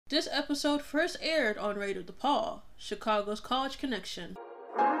This episode first aired on Radio DePaul, Chicago's College Connection.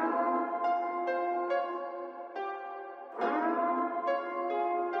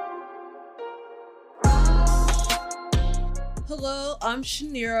 Hello, I'm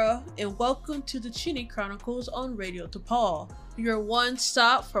Shanira, and welcome to the Chinny Chronicles on Radio DePaul, your one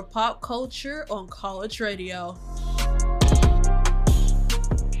stop for pop culture on college radio.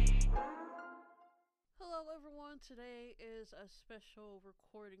 Hello, everyone. Today is a special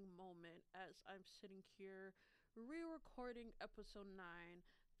recording moment as I'm sitting here re-recording episode 9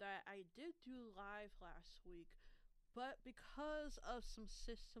 that I did do live last week, but because of some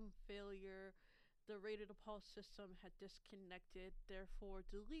system failure, the Radio DePaul system had disconnected, therefore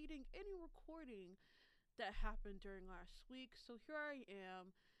deleting any recording that happened during last week. So here I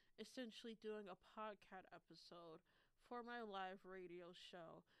am, essentially doing a podcast episode for my live radio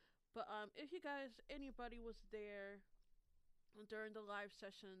show. But if you guys, anybody was there during the live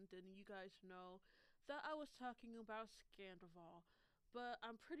session, then you guys know that I was talking about Scandoval. But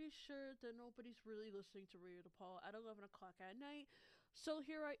I'm pretty sure that nobody's really listening to Radio DePaul at 11 o'clock at night. So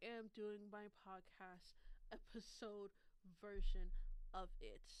here I am doing my podcast episode version of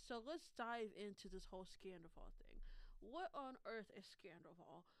it. So let's dive into this whole Scandoval thing. What on earth is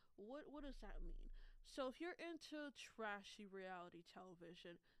Scandoval? What does that mean? So if you're into trashy reality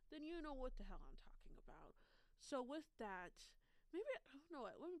television, then you know what the hell I'm talking about. So with that, maybe, I don't know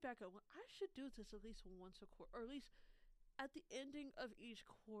what, let me back up. I should do this at least once a quarter, or at least at the ending of each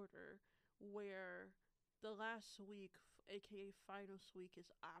quarter, where the last week, aka finals week,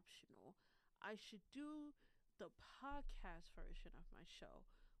 is optional. I should do the podcast version of my show,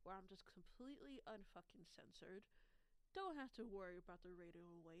 where I'm just completely unfucking censored. Don't have to worry about the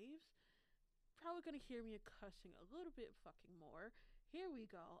radio waves. Probably gonna hear me cussing a little bit fucking more. Here we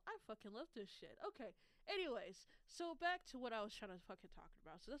go. I fucking love this shit. Okay. Anyways, so back to what I was trying to fucking talk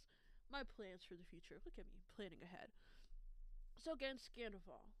about. So that's my plans for the future. Look at me, planning ahead. So again,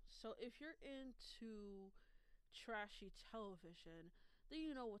 Scandoval. So if you're into trashy television, then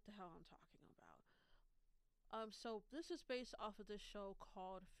you know what the hell I'm talking about. So this is based off of this show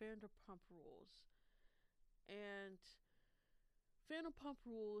called Vanderpump Rules. And Vanderpump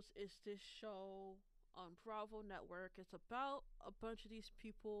Rules is this show on Bravo Network. It's about a bunch of these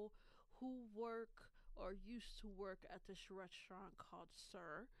people who work or used to work at this restaurant called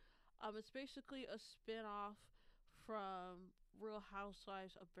Sir. It's basically a spin-off from Real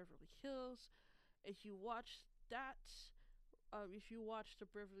Housewives of Beverly Hills. If you watch that, if you watch the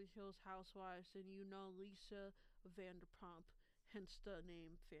Beverly Hills Housewives, then you know Lisa Vanderpump, hence the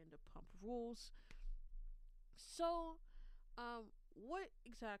name Vanderpump Rules. So, what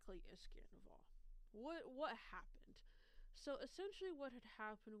exactly is Scandoval? What happened? So essentially, what had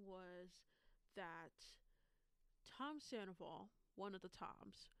happened was that Tom Sandoval, one of the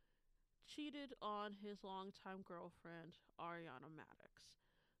Toms, cheated on his longtime girlfriend Ariana Madix.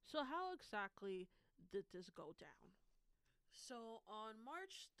 So how exactly did this go down? So on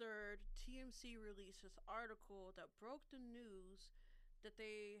March 3rd, TMC released this article that broke the news that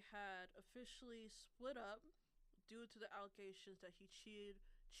they had officially split up due to the allegations that he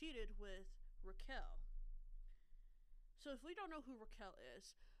cheated with Raquel. So if we don't know who Raquel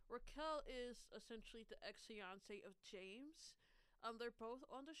is essentially the ex-fiance of James. They're both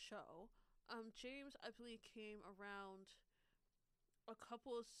on the show. James, I believe, came around a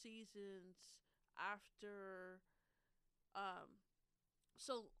couple of seasons after.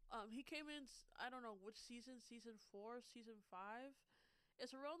 He came in. I don't know which season. Season 4, season 5.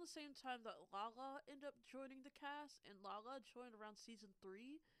 It's around the same time that Lala ended up joining the cast, and Lala joined around season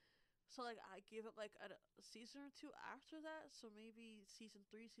 3. So like I gave it like a season or two after that. So maybe season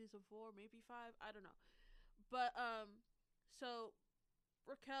 3, season 4, maybe 5. I don't know. But so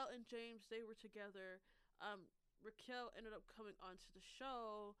Raquel and James, they were together. Raquel ended up coming onto the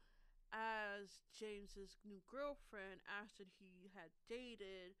show as James's new girlfriend after he had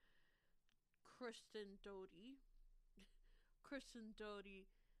dated Kristen Doty. Kristen Doty.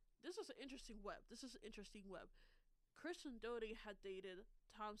 This is an interesting web. Kristen Doty had dated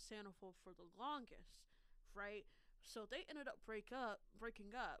Tom Sandoval for the longest, right? So they ended up breaking up,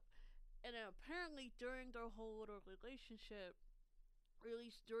 and then apparently during their whole little relationship, or at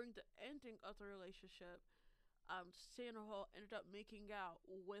least during the ending of the relationship, Sandoval ended up making out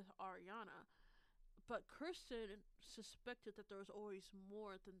with Ariana. But Kristen suspected that there was always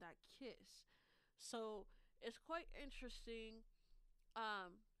more than that kiss. So it's quite interesting.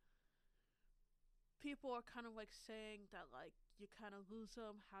 People are kind of like saying that like you kind of lose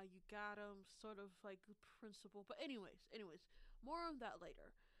them how you got them, sort of like principle. But anyways, more on that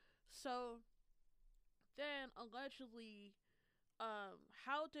later. So then allegedly,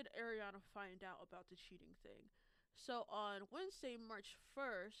 how did Ariana find out about the cheating thing? So on Wednesday, March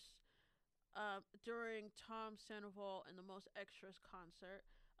 1st, during Tom Sandoval and the Most Extras concert,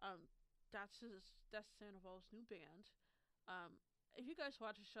 um, that's Sandoval's new band. If you guys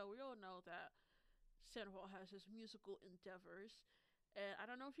watch the show, we all know that Sandoval has his musical endeavors. And I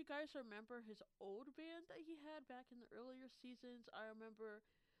don't know if you guys remember his old band that he had back in the earlier seasons. I remember,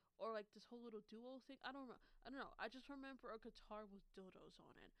 or like this whole little duo thing. I don't know. I don't know. I just remember a guitar with dildos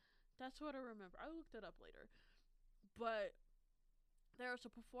on it. That's what I remember. I looked it up later. But there was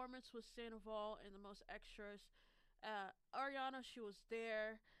a performance with Sandoval and the Most Extras. Ariana, she was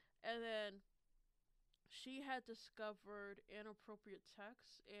there, and then she had discovered inappropriate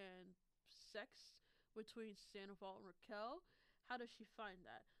texts and sex between Sandoval and Raquel. How does she find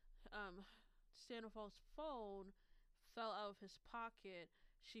that? Sandoval's phone fell out of his pocket.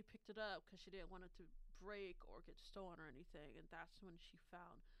 She picked it up because she didn't want it to break or get stolen or anything, and that's when she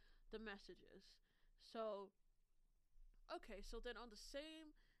found the messages. So, okay, so then at the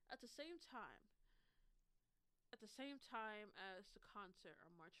same time, as the concert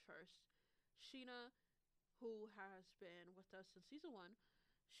on March 1st, Sheena, who has been with us since season one,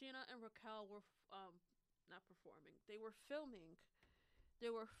 Sheena and Raquel were not performing. They were filming. They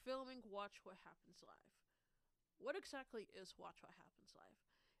were filming Watch What Happens Live. What exactly is Watch What Happens Live?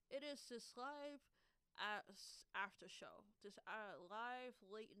 It is this live after show, this live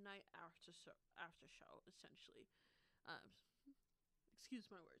late night after show, essentially. Um,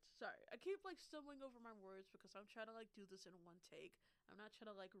 excuse my words. Sorry, I keep like stumbling over my words because I'm trying to like do this in one take. I'm not trying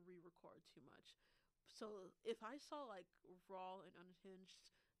to like re-record too much. So if I saw like raw and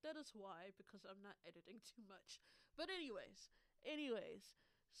unhinged, that is why, because I'm not editing too much. But anyways,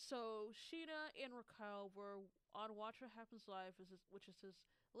 so Sheena and Raquel were on Watch What Happens Live, which is this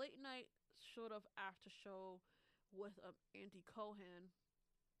late night sort of after show with Andy Cohen.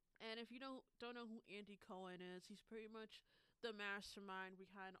 And if you don't know who Andy Cohen is, he's pretty much the mastermind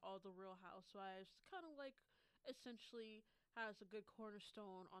behind all the Real Housewives. Kind of like essentially has a good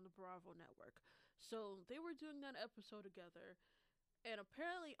cornerstone on the Bravo network. So they were doing that episode together, and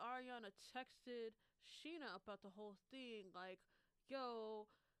apparently Ariana texted Sheena about the whole thing, like, "Yo,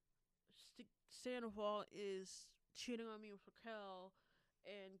 Sandoval is cheating on me with Raquel,"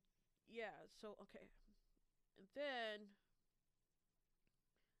 and yeah, so okay, and then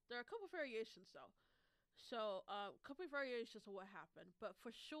there are a couple variations though. So, a couple of variations of what happened, but for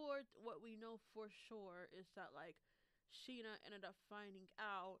sure, what we know for sure is that like Sheena ended up finding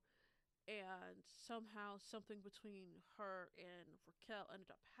out, and somehow something between her and Raquel ended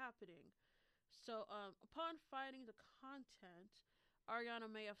up happening. So, upon finding the content,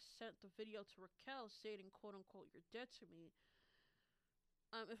 Ariana may have sent the video to Raquel stating, "quote unquote," "you're dead to me."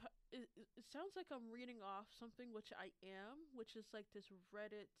 If it sounds like I'm reading off something, which I am, which is like this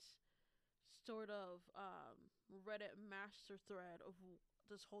Reddit sort of Reddit master thread of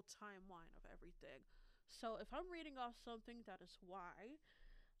this whole timeline of everything. So if I'm reading off something, that is why.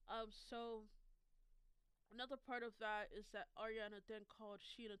 So another part of that is that Ariana then called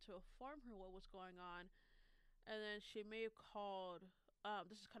Sheena to inform her what was going on, and then she may have called.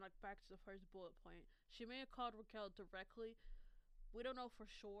 This is kind of like back to the first bullet point. She may have called Raquel directly. We don't know for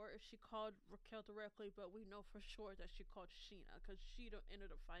sure if she called Raquel directly, but we know for sure that she called Sheena because Sheena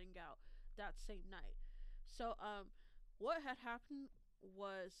ended up finding out that same night. So, what had happened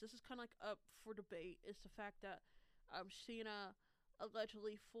was, this is kind of like up for debate, is the fact that Sheena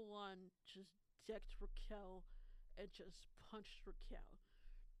allegedly full on just decked Raquel and just punched Raquel.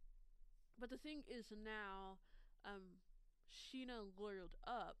 But the thing is now, Sheena lawyered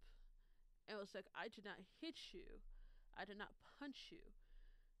up and was like, "I did not hit you. I did not punch you."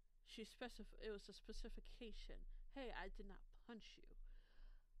 It was a specification. "Hey, I did not punch you."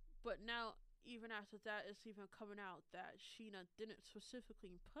 But now, even after that, it's even coming out that Sheena didn't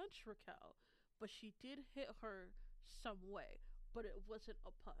specifically punch Raquel, but she did hit her some way, but it wasn't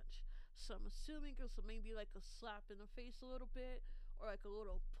a punch. So I'm assuming it was maybe like a slap in the face a little bit, or like a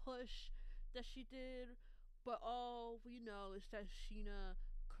little push that she did. But all we know is that Sheena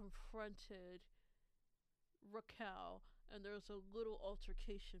confronted Raquel, and there was a little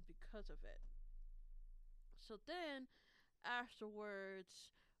altercation because of it. So then,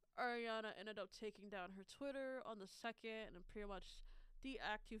 afterwards, Ariana ended up taking down her Twitter on the second and pretty much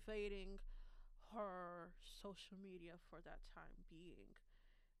deactivating her social media for that time being.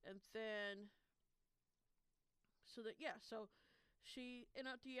 And then, so she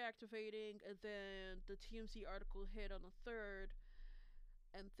ended up deactivating, and then the TMZ article hit on the third,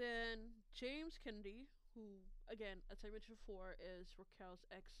 and then James Kennedy, who, again, as I mentioned before, is Raquel's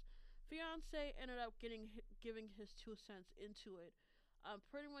ex fiance ended up giving his 2 cents into it.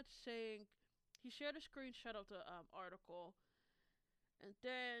 Pretty much saying he shared a screenshot of the article, and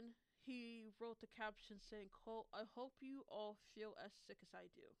then he wrote the caption saying, "Quote: I hope you all feel as sick as I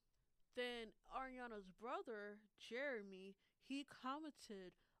do." Then Ariana's brother Jeremy, he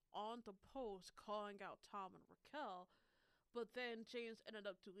commented on the post calling out Tom and Raquel, but then James ended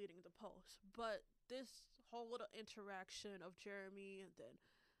up deleting the post. But this whole little interaction of Jeremy and then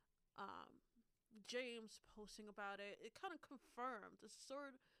um, James posting about it, it kind of confirmed. It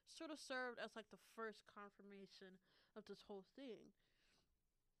sort of served as like the first confirmation of this whole thing.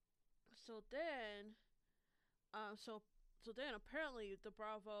 So then, so then apparently the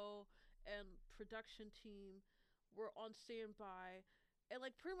Bravo and production team were on standby, and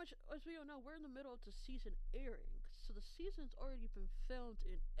like pretty much as we all know, we're in the middle of the season airing, so the season's already been filmed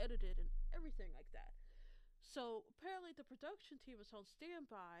and edited and everything like that. So apparently the production team is on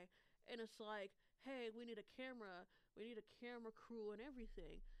standby, and it's like, hey, we need a camera crew and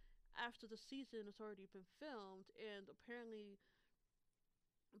everything. After the season has already been filmed, and apparently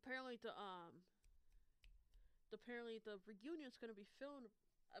the reunion is going to be filmed,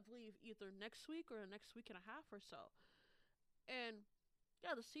 I believe, either next week or the next week and a half or so. And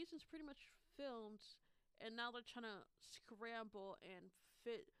yeah, the season's pretty much filmed, and now they're trying to scramble and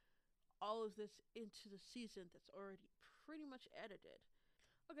fit all of this into the season that's already pretty much edited.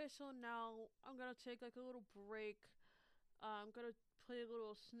 Okay, so now I'm gonna take like a little break. I'm gonna play a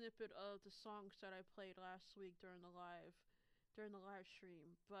little snippet of the songs that I played last week during the live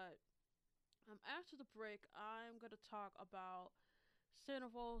stream. But after the break, I'm gonna talk about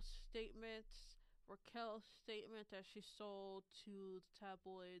Sandoval's statements, Raquel's statement that she sold to the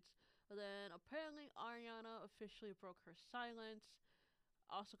tabloids. And then apparently Ariana officially broke her silence.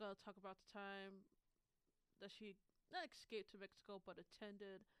 Also gotta talk about the time that she not escaped to Mexico but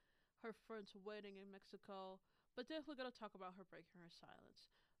attended her friend's wedding in Mexico. But definitely gonna talk about her breaking her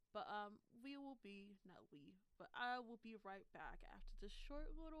silence. But I will be right back after this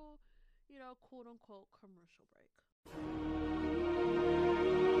short little, quote unquote commercial break.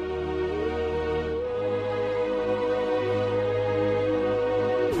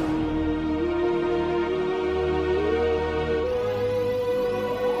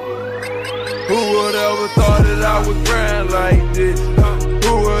 Who would ever thought that I would grind like this?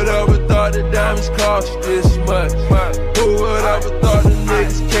 Who would ever thought that diamonds cost this much? Who would ever thought that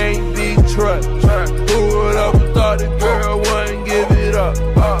niggas can't be trusted? Who would ever thought the girl wouldn't give it up?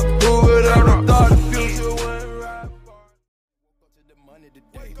 Who would ever thought the future wouldn't ride far?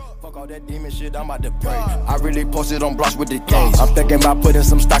 Fuck all that demon shit, I'm about to pray. I really posted on blocks with the case. I'm thinking about putting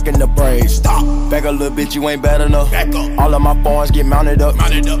some stock in the braids. Stop. Back a little bitch, you ain't bad enough. Back up. All of my phones get mounted up.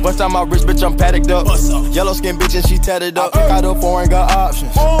 Bust out my wrist, bitch, I'm padded up. Yellow skin bitch and she tatted up. Pick out a foreign, got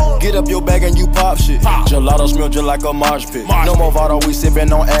options. Get up your bag and you pop shit. Gelato smell just like a marsh pit. No more Vado, we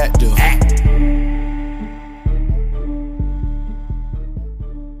sippin' on active.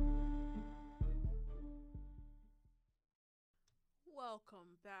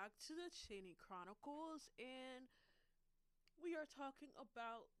 Welcome back to the Cheney Chronicles, and we are talking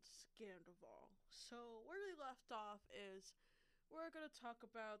about Scandoval. So where we left off is we're gonna talk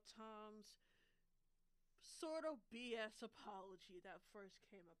about Tom's sort of BS apology that first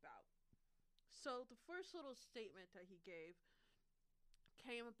came about. So the first little statement that he gave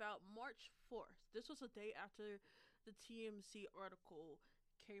came about March 4th. This was a day after the TMZ article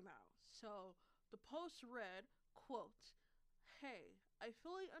came out. So the post read, quote, "Hey, I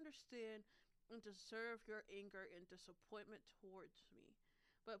fully understand and deserve your anger and disappointment towards me.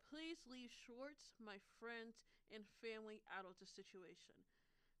 But please leave Schwartz, my friends, and family out of the situation.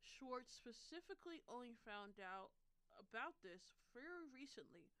 Schwartz specifically only found out about this very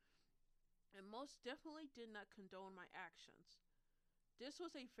recently and most definitely did not condone my actions. This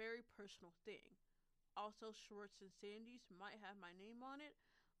was a very personal thing. Also, Schwartz and Sandy's might have my name on it,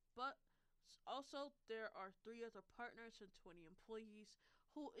 but also there are 3 other partners and 20 employees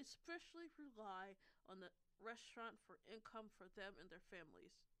who especially rely on the restaurant for income for them and their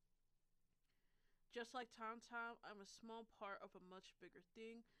families. Just like Tom Tom, I'm a small part of a much bigger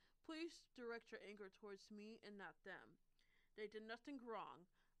thing. Please direct your anger towards me and not them. They did nothing wrong.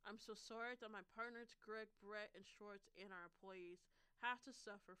 I'm so sorry that my partners Greg, Brett, and Schwartz and our employees have to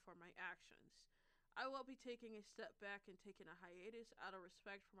suffer for my actions. I will be taking a step back and taking a hiatus out of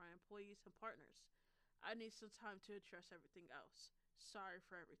respect for my employees and partners. I need some time to address everything else. Sorry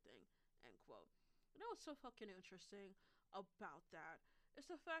for everything." End quote. You know what's so fucking interesting about that? It's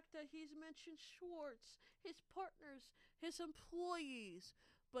the fact that he's mentioned Schwartz, his partners, his employees,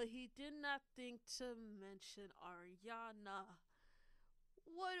 but he did not think to mention Ariana.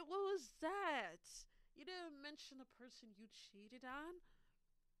 What was that? You didn't mention the person you cheated on?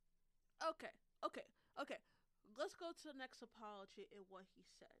 Okay, okay, okay. Let's go to the next apology and what he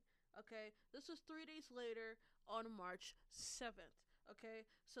said. Okay, this was 3 days later on March 7th. Okay,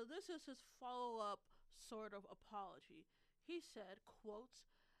 so this is his follow up sort of apology. He said, quote,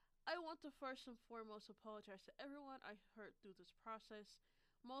 I want to first and foremost apologize to everyone I hurt through this process.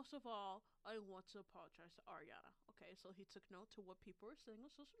 Most of all, I want to apologize to Ariana. Okay, so he took note to what people were saying on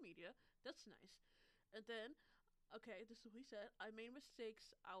social media. That's nice. And then, okay, this is what he said. I made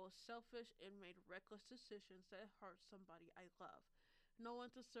mistakes. I was selfish and made reckless decisions that hurt somebody I love. No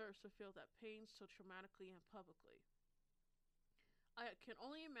one deserves to feel that pain so traumatically and publicly. I can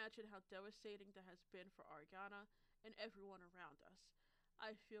only imagine how devastating that has been for Ariana and everyone around us.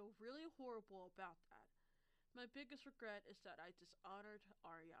 I feel really horrible about that. My biggest regret is that I dishonored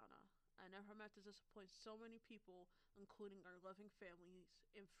Ariana. I never meant to disappoint so many people, including our loving families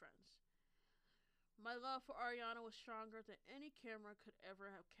and friends. My love for Ariana was stronger than any camera could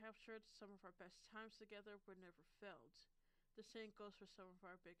ever have captured. Some of our best times together were never filmed. The same goes for some of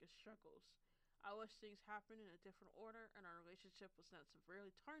our biggest struggles. I wish things happened in a different order and our relationship was not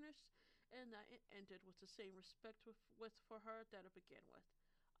severely tarnished and that it ended with the same respect with for her that it began with.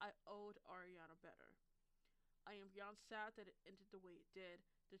 I owed Ariana better. I am beyond sad that it ended the way it did.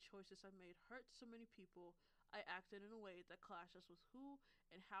 The choices I made hurt so many people. I acted in a way that clashes with who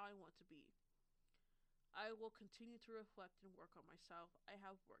and how I want to be. I will continue to reflect and work on myself. I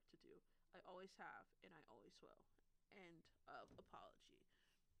have work to do. I always have, and I always will. End of apology.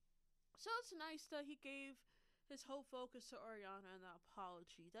 So it's nice that he gave his whole focus to Ariana in the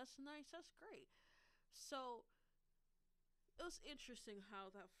apology. That's nice. That's great. So it was interesting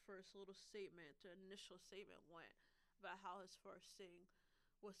how that first little statement, the initial statement, went about how his first thing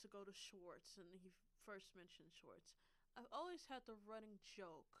was to go to Schwartz, and he first mentioned Schwartz. I've always had the running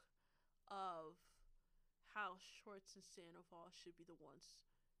joke of how Schwartz and Sandoval should be the ones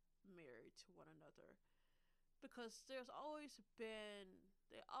married to one another. Because there's always been,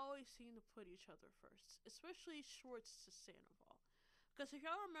 they always seem to put each other first, especially Schwartz to Sandoval. Because if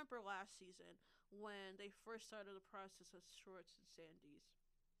y'all remember last season, when they first started the process of Schwartz and Sandy's,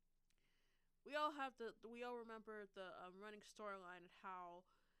 we all remember the running storyline and how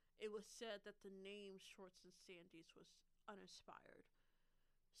it was said that the name Schwartz and Sandy's was uninspired.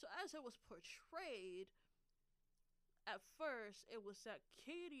 So as it was portrayed, at first it was that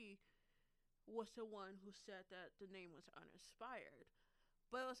Katie was the one who said that the name was uninspired.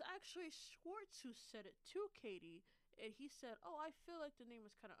 But it was actually Schwartz who said it to Katie, and he said, "Oh, I feel like the name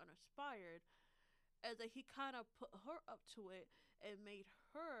was kind of uninspired," and that he kind of put her up to it and made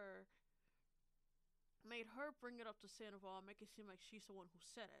her bring it up to Sandoval and make it seem like she's the one who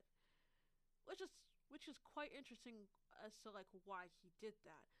said it, which is quite interesting as to like why he did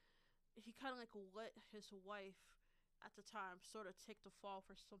that. He kind of like let his wife at the time sort of take the fall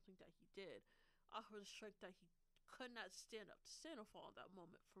for something that he did, off of the strength that he could not stand up to Scandoval in that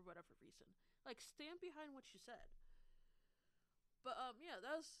moment for whatever reason. Like, stand behind what you said. But yeah,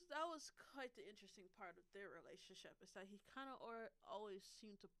 that was quite the interesting part of their relationship, is that he kind of always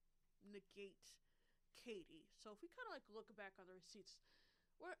seemed to negate Katie. So if we kind of like look back on the receipts,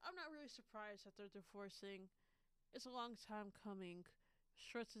 I'm not really surprised that they're divorcing. It's a long time coming.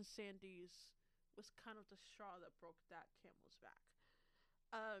 Schwartz and Sandy's was kind of the straw that broke that camel's back.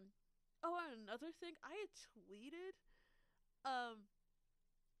 Um, oh, and another thing, I had tweeted,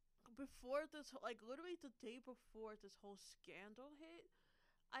 before this, like literally the day before this whole scandal hit,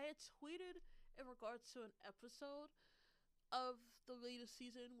 I had tweeted in regards to an episode of the latest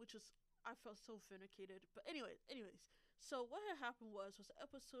season, which is, I felt so vindicated. But anyways, so what had happened was an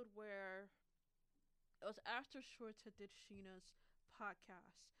episode where it was after Schwartz had did Sheena's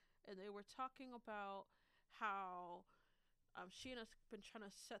podcast, and they were talking about how Sheena's been trying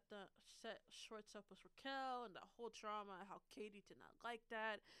to set Schwartz up with Raquel and that whole drama, how Katie did not like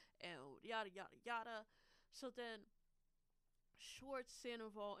that, and yada yada yada. So then Schwartz,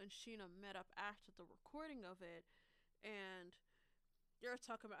 Sandoval, and Sheena met up after the recording of it, and they were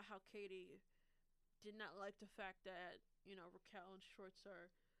talking about how Katie did not like the fact that, Raquel and Schwartz are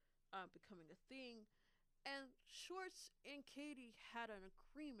becoming a thing. And Schwartz and Katie had an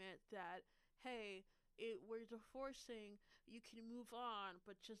agreement that, hey, we're divorcing, you can move on,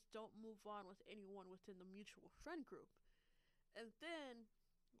 but just don't move on with anyone within the mutual friend group. And then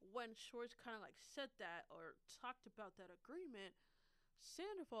when Schwartz kind of like said that or talked about that agreement,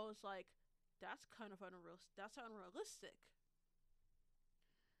 Sandoval was like, that's kind of unrealistic.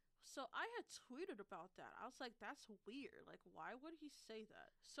 So I had tweeted about that. I was like, that's weird. Like, why would he say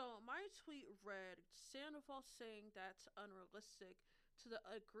that? So my tweet read, Sandoval saying that's unrealistic to the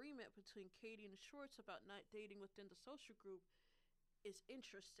agreement between Katie and Schwartz about not dating within the social group is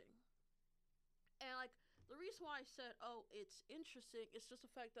interesting. And like the reason why I said, oh, it's interesting, it's just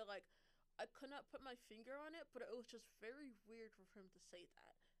the fact that like I could not put my finger on it, but it was just very weird for him to say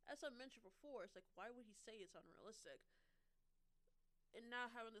that. As I mentioned before, it's like why would he say it's unrealistic? And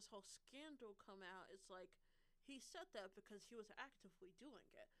now having this whole scandal come out, it's like he said that because he was actively doing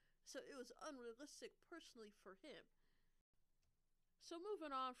it. So it was unrealistic personally for him. So moving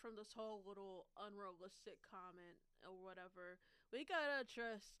on from this whole little unrealistic comment or whatever, we gotta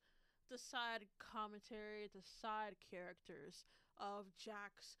address the side commentary, the side characters of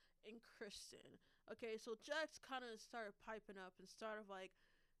Jax and Kristen. Okay, so Jax kind of started piping up and started like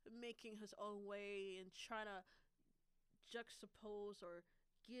making his own way and trying to juxtapose or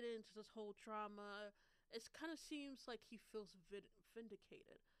get into this whole drama. It kind of seems like he feels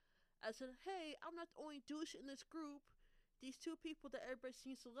vindicated. As in, hey, I'm not the only douche in this group. These two people that everybody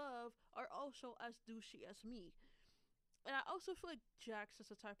seems to love are also as douchey as me. And I also feel like Jax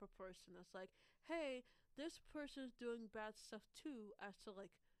is the type of person that's like, hey, this person's doing bad stuff too, as to like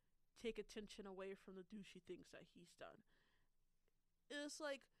take attention away from the douchey things that he's done. It's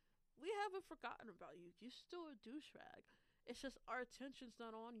like, we haven't forgotten about you. You're still a douchebag. It's just our attention's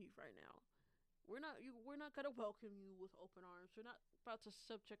not on you right now. We're not gonna welcome you with open arms. We're not about to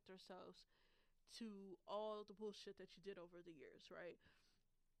subject ourselves to all the bullshit that you did over the years, right?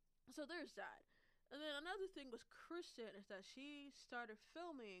 So there's that. And then another thing with Kristen is that she started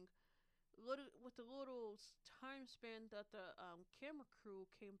filming with the little time span that the camera crew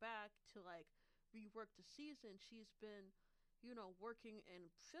came back to like rework the season. She's been, working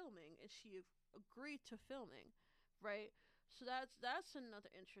and filming, and she agreed to filming, right? So that's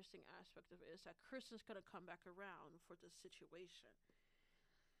another interesting aspect of it, is that Kristen's gonna come back around for this situation.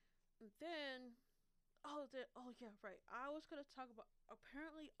 And then, oh yeah, right. I was gonna talk about,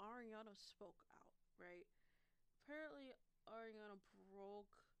 apparently Ariana spoke out, right? Apparently Ariana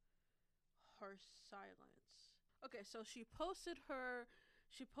broke her silence. Okay, so she posted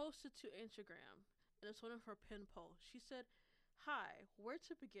to Instagram, and it's one of her pin posts. She said, "Hi, where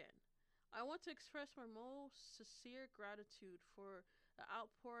to begin? I want to express my most sincere gratitude for the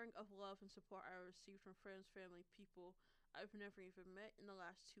outpouring of love and support I received from friends, family, people I've never even met in the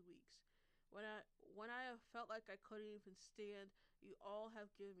last 2 weeks. When I have felt like I couldn't even stand, you all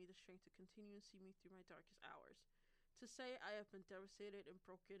have given me the strength to continue and see me through my darkest hours. To say I have been devastated and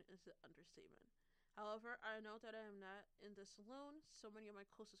broken is an understatement. However, I know that I am not in this alone. So many of my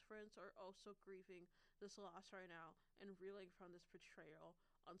closest friends are also grieving this loss right now and reeling from this betrayal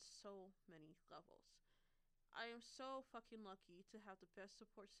on so many levels. I am so fucking lucky to have the best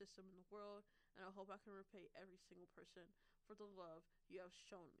support system in the world, and I hope I can repay every single person for the love you have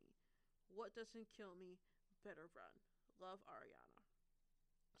shown me. What doesn't kill me better run. Love, Ariana."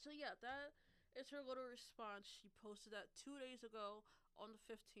 So yeah, that is her little response. She posted that 2 days ago on the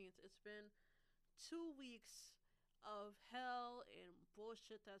 15th. It's been 2 weeks of hell and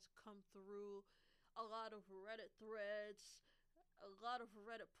bullshit that's come through. A lot of Reddit threads, a lot of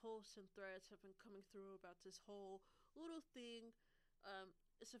Reddit posts and threads have been coming through about this whole little thing.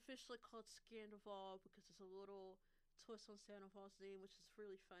 It's officially called Scandoval because it's a little twist on Sandoval's name, which is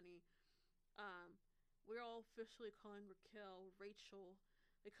really funny. Um, we're all officially calling Raquel Rachel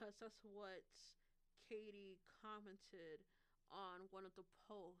because that's what Katie commented on one of the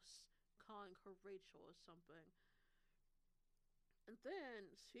posts, calling her Rachel or something. And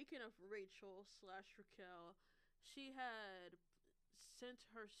then, speaking of Rachel slash Raquel, she had sent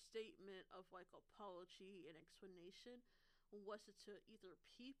her statement of like apology and explanation. Was it to either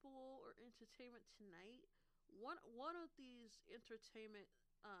People or Entertainment Tonight? One of these entertainment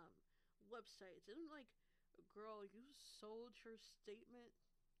websites. And I'm like, girl, you sold your statement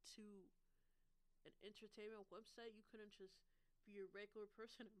to an entertainment website. You couldn't just be a regular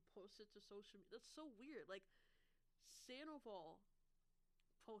person and post it to social media. That's so weird. Like, Sandoval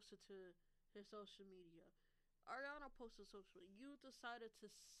posted to his social media. Ariana posted social media. You decided to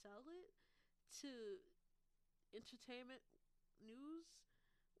sell it to entertainment news?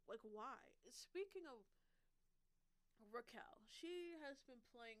 Like, why? Speaking of Raquel, she has been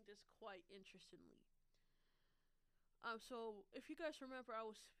playing this quite interestingly. So if you guys remember, I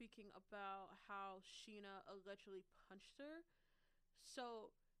was speaking about how Sheena allegedly punched her.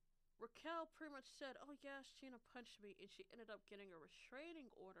 So Raquel pretty much said, "Oh yeah, Sheena punched me," and she ended up getting a restraining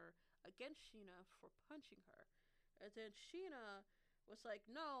order against Sheena for punching her. And then Sheena was like,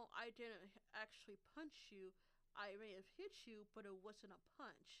 "No, I didn't actually punch you. I may have hit you, but it wasn't a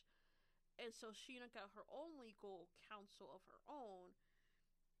punch." And so Sheena got her own legal counsel of her own.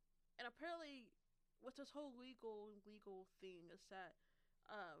 And apparently, with this whole legal thing, is that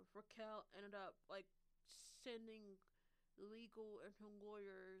Raquel ended up like sending legal and her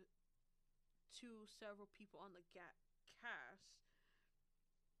lawyer to several people on the cast.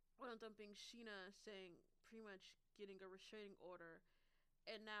 One of them being Sheena, saying pretty much getting a restraining order,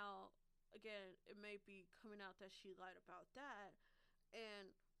 and now again it may be coming out that she lied about that.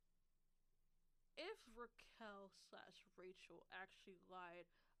 And if Raquel slash Rachel actually lied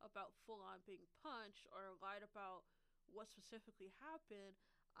about full on being punched or lied about what specifically happened,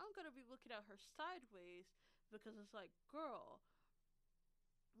 I'm gonna be looking at her sideways because it's like, girl,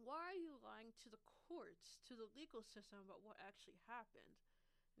 why are you lying to the courts, to the legal system about what actually happened?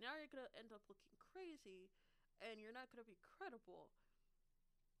 Now you're gonna end up looking crazy and you're not gonna be credible.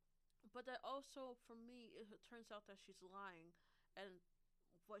 But that also, for me, it turns out that she's lying and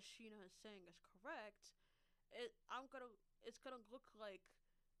what Sheena is saying is correct. It's gonna look like,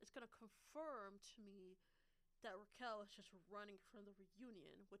 it's gonna confirm to me that Raquel is just running from the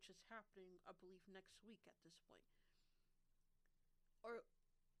reunion, which is happening, I believe, next week at this point. Or,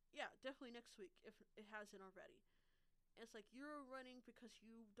 yeah, definitely next week if it hasn't already. And it's like you're running because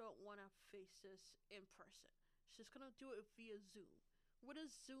you don't want to face this in person. She's gonna do it via Zoom. What is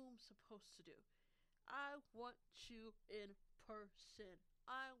Zoom supposed to do? I want you in person.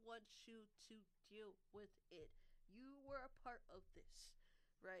 I want you to deal with it. You were a part of this,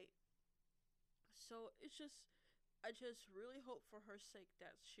 right? So it's just, I just really hope for her sake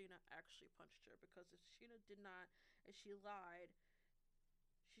that Sheena actually punched her, because if Sheena did not and she lied,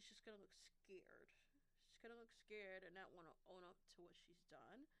 she's just gonna look scared. She's gonna look scared and not want to own up to what she's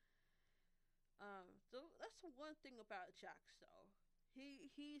done. That's the one thing about Jax though.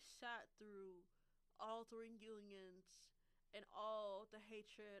 He sat through all the reunions and all the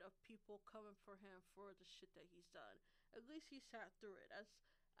hatred of people coming for him for the shit that he's done. At least he sat through it.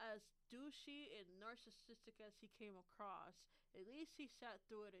 As douchey and narcissistic as he came across, at least he sat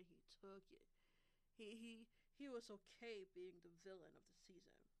through it and he took it. He was okay being the villain of the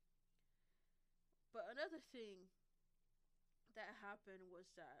season. But another thing that happened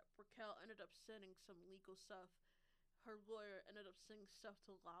was that Raquel ended up sending some legal stuff. Her lawyer ended up sending stuff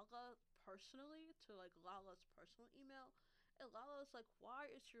to Lala personally, to like Lala's personal email. And Lala's like, why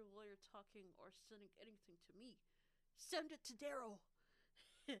is your lawyer talking or sending anything to me? Send it to Daryl.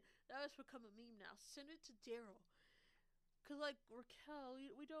 That has become a meme now. Send it to Daryl. Because, like, Raquel,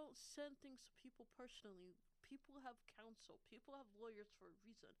 we don't send things to people personally. People have counsel. People have lawyers for a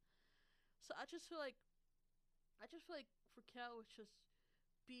reason. So I just feel like Raquel was just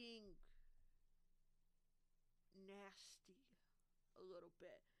being nasty a little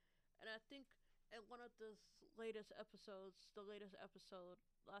bit. And I think in one of the latest episodes,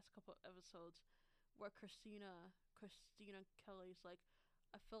 last couple of episodes, where Christina Kelly's like,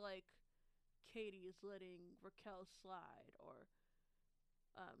 I feel like Katie is letting Raquel slide, or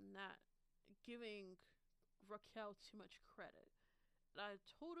not giving Raquel too much credit. And I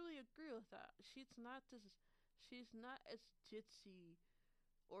totally agree with that. She's not as ditzy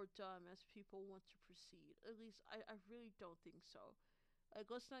or dumb as people want to perceive. At least I really don't think so.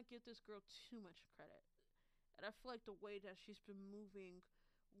 Like, let's not give this girl too much credit. And I feel like the way that she's been moving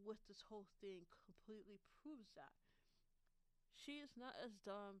with this whole thing completely proves that. She is not as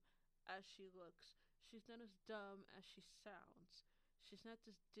dumb as she looks. She's not as dumb as she sounds. She's not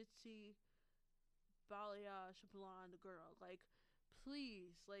this ditzy, balayage blonde girl. Like,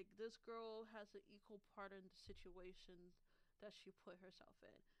 please, like, this girl has an equal part in the situation that she put herself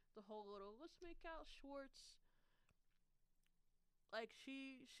in. The whole little, let's make out Schwartz. Like,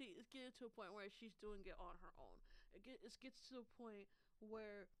 she is getting to a point where she's doing it on her own. It gets to a point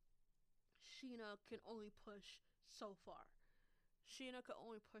where Sheena can only push so far. Sheena can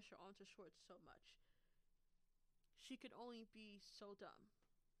only push her onto Schwartz so much. She can only be so dumb.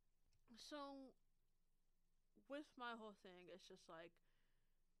 So, with my whole thing, it's just like,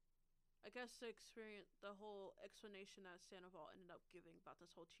 I guess the whole explanation that Sandoval ended up giving about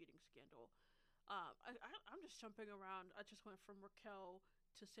this whole cheating scandal. I'm just jumping around. I just went from Raquel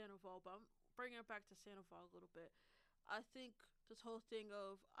to Sandoval, but I'm bringing it back to Sandoval a little bit. I think this whole thing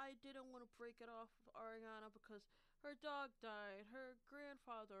of, I didn't want to break it off with Ariana because her dog died, her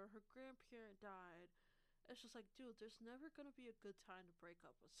grandfather, her grandparent died. It's just like, dude, there's never gonna be a good time to break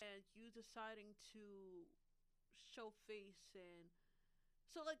up with someone. And you deciding to show face, and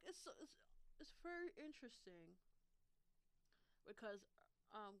so like it's very interesting because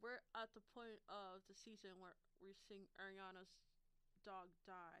we're at the point of the season where we're seeing Ariana's dog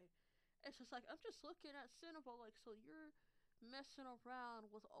die. It's just like, I'm just looking at Sandoval like, so you're messing around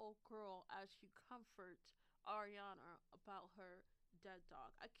with old girl as you comfort Ariana about her dead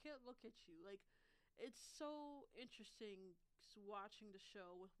dog. I can't look at you like, it's so interesting watching the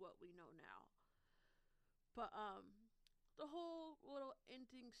show with what we know now. But the whole little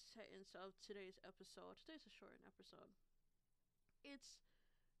ending sentence of today's episode. Today's a shortened episode. It's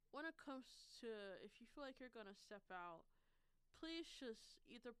when it comes to, if you feel like you're gonna step out, please just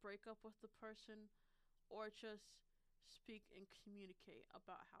either break up with the person or just speak and communicate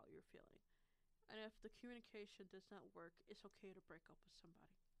about how you're feeling. And if the communication does not work, it's okay to break up with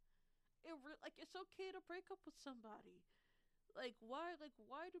somebody. It's okay to break up with somebody. Why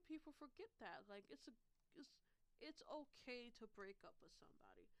do people forget that? It's okay to break up with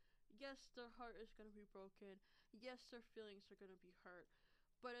somebody. Yes, their heart is gonna be broken. Yes, their feelings are gonna be hurt,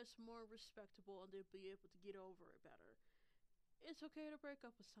 but it's more respectable and they'll be able to get over it better. It's okay to break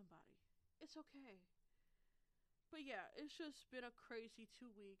up with somebody. It's okay. But yeah, it's just been a crazy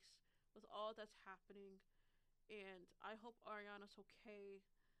 2 weeks with all that's happening, and I hope Ariana's okay.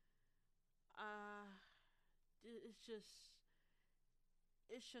 Uh, it's just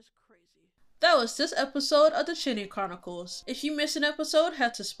it's just crazy. That was this episode of the Chinny Chronicles. If you missed an episode,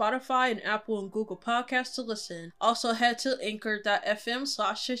 head to Spotify and Apple and Google Podcasts to listen. Also head to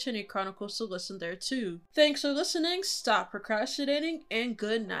anchor.fm/Chinny Chronicles to listen there too. Thanks for listening, stop procrastinating, and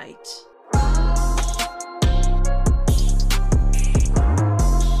good night.